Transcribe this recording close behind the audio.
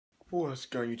What's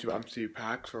going on YouTube? I'm Steve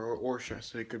Pax, or should I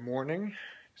say good morning?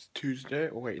 It's Tuesday.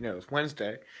 Oh wait, no, it's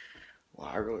Wednesday. Well,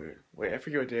 I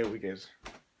forget what day of the week is.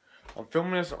 I'm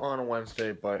filming this on a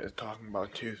Wednesday, but it's talking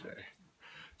about Tuesday.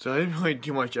 So I didn't really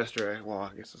do much yesterday. Well,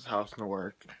 I guess it's house and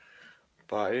work.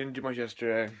 But I didn't do much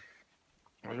yesterday.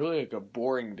 It was really like a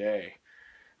boring day.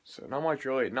 So not much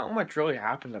really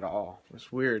happened at all.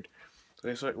 It's weird. So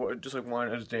it's like just like one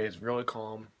of those days, really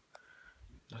calm.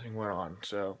 Nothing went on.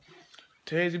 So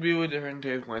today's gonna be a little different.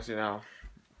 Today's Wednesday now.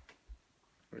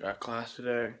 We got class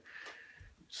today.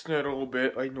 Snowed a little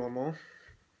bit like normal.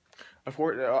 Of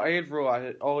course, I didn't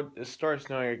realize it starts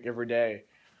snowing like every day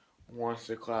once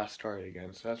the class started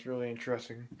again. So that's really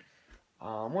interesting.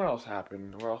 What else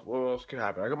happened? What else could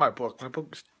happen? I got my book.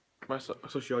 My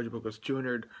sociology book was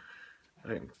 $230.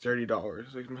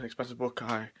 It's like the most expensive book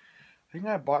I think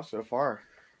I bought so far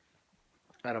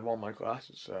out of all my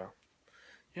classes. So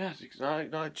yeah, it's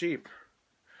not cheap.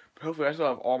 But hopefully, I still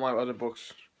have all my other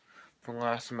books from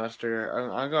last semester.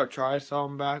 I'm gonna try to sell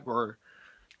them back or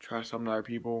try some to other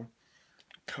people.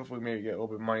 Hopefully, maybe get a little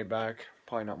bit of money back.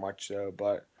 Probably not much though,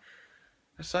 but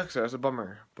it sucks. Though. It's a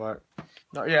bummer. But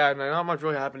not much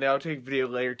really happened. I'll take a video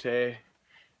later today.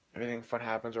 If anything fun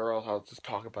happens, or else I'll just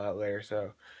talk about it later.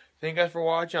 So, thank you guys for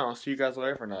watching. I'll see you guys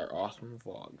later for another awesome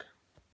vlog.